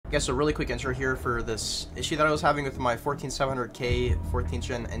guess a really quick intro here for this issue that I was having with my 14700K 14th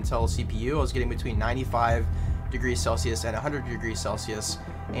gen Intel CPU. I was getting between 95 degrees Celsius and 100 degrees Celsius,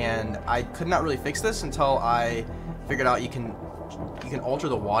 and I could not really fix this until I figured out you can alter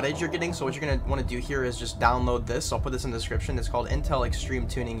the wattage you're getting. So what you're going to want to do here is just download this. I'll put this in the description. It's called Intel Extreme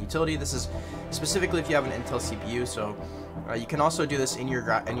Tuning Utility. This is specifically if you have an Intel CPU. So you can also do this in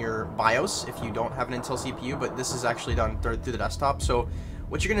your BIOS if you don't have an Intel CPU, but this is actually done through the desktop. So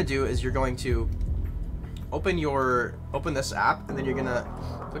what you're going to do is you're going to open this app, and then you're going to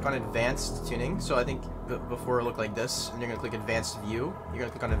click on Advanced Tuning. So I think before it looked like this, and you're going to click Advanced View. You're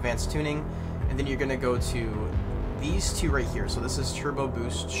going to click on Advanced Tuning, and then you're going to go to these two right here. So this is Turbo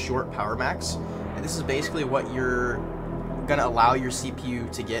Boost Short Power Max, and this is basically what you're gonna allow your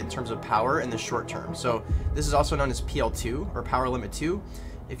CPU to get in terms of power in the short term. So this is also known as PL2 or Power Limit 2.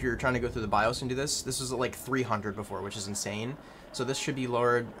 If you're trying to go through the BIOS and do this, this was at like 300 before, which is insane. So this should be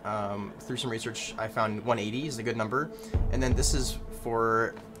lowered through some research. I found 180 is a good number, and then this is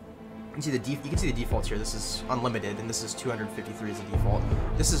for. You can see the defaults here. This is unlimited, and this is 253 as a default.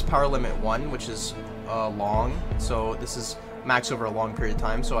 This is Power Limit 1, which is long, so this is max over a long period of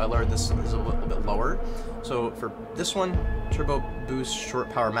time, so I lowered this is a little bit lower. So for this one, Turbo Boost Short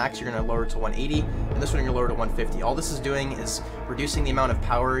Power Max, you're going to lower to 180, and this one you're going to lower to 150. All this is doing is reducing the amount of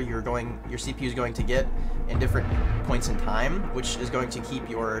power your CPU is going to get in different points in time, which is going to keep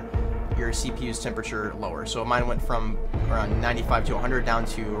your CPU's temperature lower. So mine went from around 95 to 100 down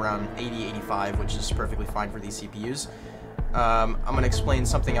to around 80, 85, which is perfectly fine for these CPUs. I'm going to explain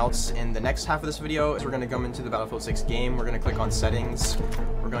something else in the next half of this video. We're going to come into the Battlefield 6 game. We're going to click on Settings.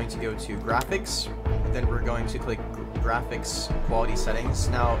 We're going to go to Graphics, and then we're going to click Graphics Quality Settings.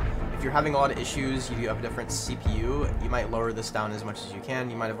 Now, if you're having a lot of issues, you have a different CPU, you might lower this down as much as you can.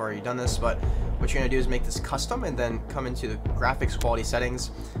 You might have already done this, but what you're going to do is make this custom and then come into the Graphics Quality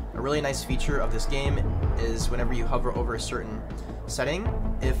Settings. A really nice feature of this game is whenever you hover over a certain setting,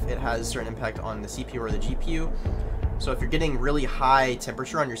 if it has certain impact on the CPU or the GPU. So if you're getting really high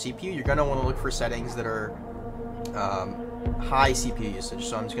temperature on your CPU, you're going to want to look for settings that are high CPU usage.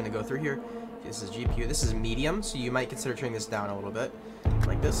 So I'm just going to go through here. This is GPU. This is medium, so you might consider turning this down a little bit,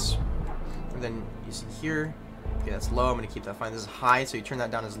 like this. And then you see here, okay, that's low. I'm going to keep that fine. This is high, so you turn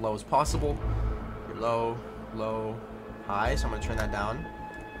that down as low as possible. You're low, low, high. So I'm going to turn that down.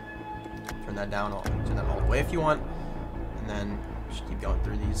 Turn that down. Turn that all the way if you want, and then just keep going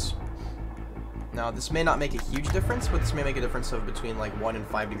through these. Now, this may not make a huge difference, but this may make a difference of between like 1 and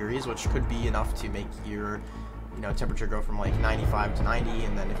 5 degrees, which could be enough to make your temperature go from like 95 to 90.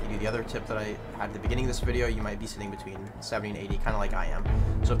 And then if you do the other tip that I had at the beginning of this video, you might be sitting between 70 and 80, kind of like I am.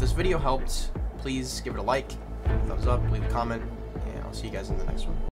 So if this video helped, please give it a like, thumbs up, leave a comment, and I'll see you guys in the next one.